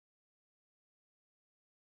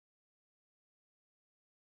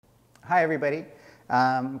Hi everybody,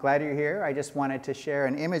 I'm glad you're here. I just wanted to share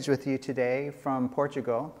an image with you today from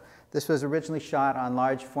Portugal. This was originally shot on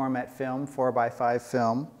large format film, 4x5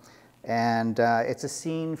 film, and it's a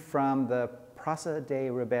scene from the Praça de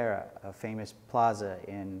Ribeira, a famous plaza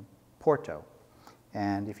in Porto.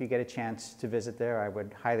 And if you get a chance to visit there, I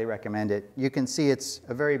would highly recommend it. You can see it's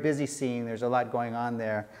a very busy scene. There's a lot going on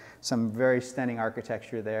there, some very stunning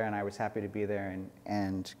architecture there, and I was happy to be there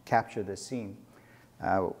and capture this scene.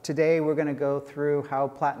 Today we're going to go through how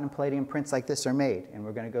platinum palladium prints like this are made, and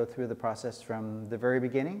we're going to go through the process from the very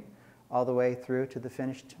beginning all the way through to the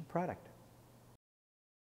finished product.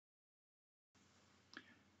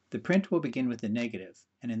 The print will begin with a negative,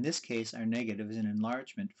 and in this case our negative is an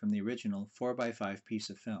enlargement from the original 4x5 piece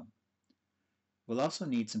of film. We'll also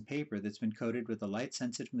need some paper that's been coated with a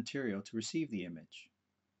light-sensitive material to receive the image.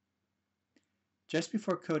 Just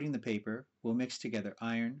before coating the paper, we'll mix together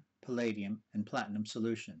iron, palladium, and platinum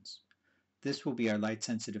solutions. This will be our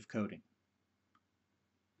light-sensitive coating.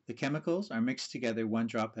 The chemicals are mixed together 1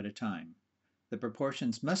 drop at a time. The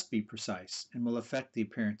proportions must be precise and will affect the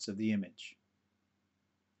appearance of the image.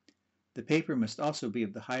 The paper must also be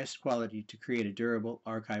of the highest quality to create a durable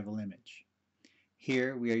archival image.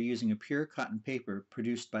 Here we are using a pure cotton paper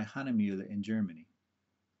produced by Hahnemühle in Germany.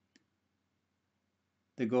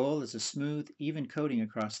 The goal is a smooth, even coating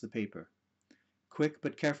across the paper. Quick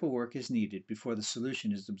but careful work is needed before the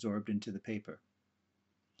solution is absorbed into the paper.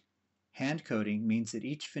 Hand coating means that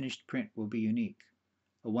each finished print will be unique,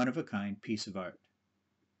 a one-of-a-kind piece of art.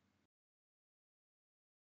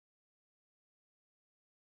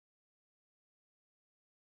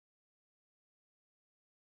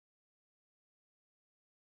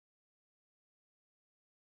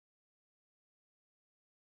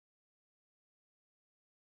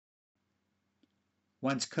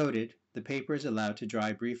 Once coated, the paper is allowed to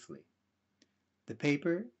dry briefly. The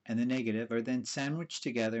paper and the negative are then sandwiched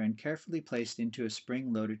together and carefully placed into a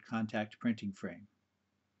spring-loaded contact printing frame.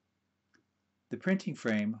 The printing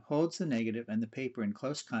frame holds the negative and the paper in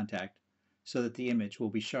close contact so that the image will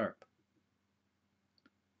be sharp.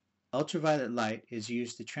 Ultraviolet light is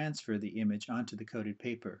used to transfer the image onto the coated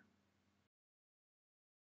paper.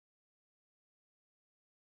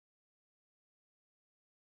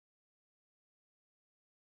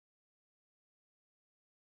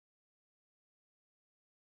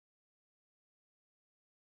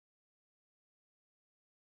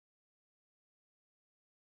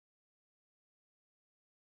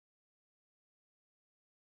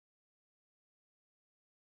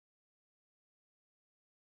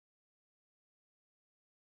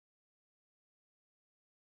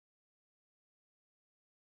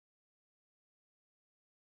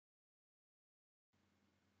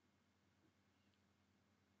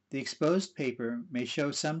 The exposed paper may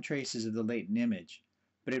show some traces of the latent image,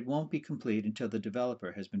 but it won't be complete until the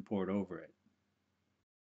developer has been poured over it.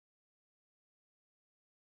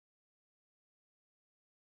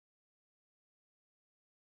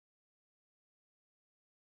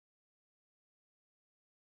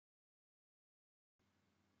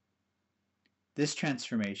 This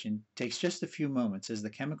transformation takes just a few moments as the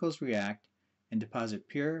chemicals react and deposit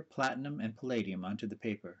pure platinum and palladium onto the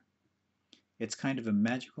paper. It's kind of a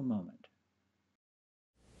magical moment.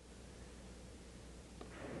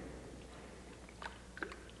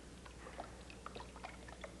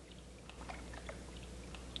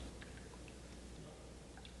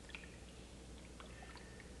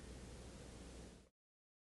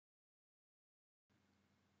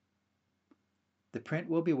 The print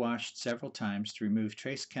will be washed several times to remove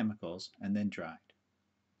trace chemicals and then dried.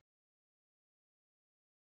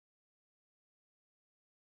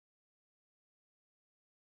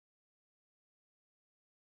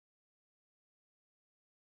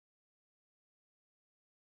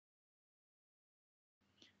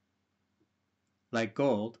 Like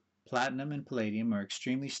gold, platinum and palladium are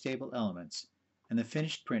extremely stable elements, and the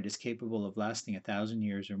finished print is capable of lasting 1,000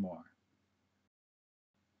 years or more.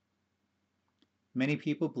 Many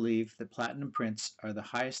people believe that platinum prints are the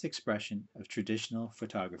highest expression of traditional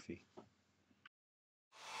photography.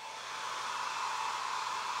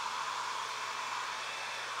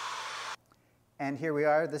 And here we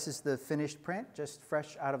are. This is the finished print, just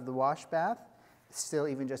fresh out of the wash bath. Still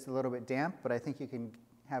even just a little bit damp, but I think you can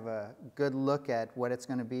have a good look at what it's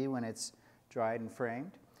going to be when it's dried and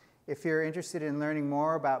framed. If you're interested in learning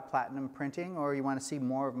more about platinum printing or you want to see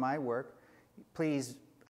more of my work, please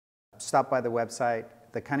stop by the website,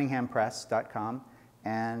 thecunninghampress.com,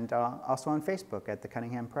 and also on Facebook at the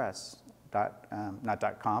Cunningham Press,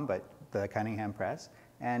 not .com, but the Cunningham Press,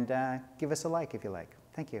 and give us a like if you like.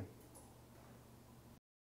 Thank you.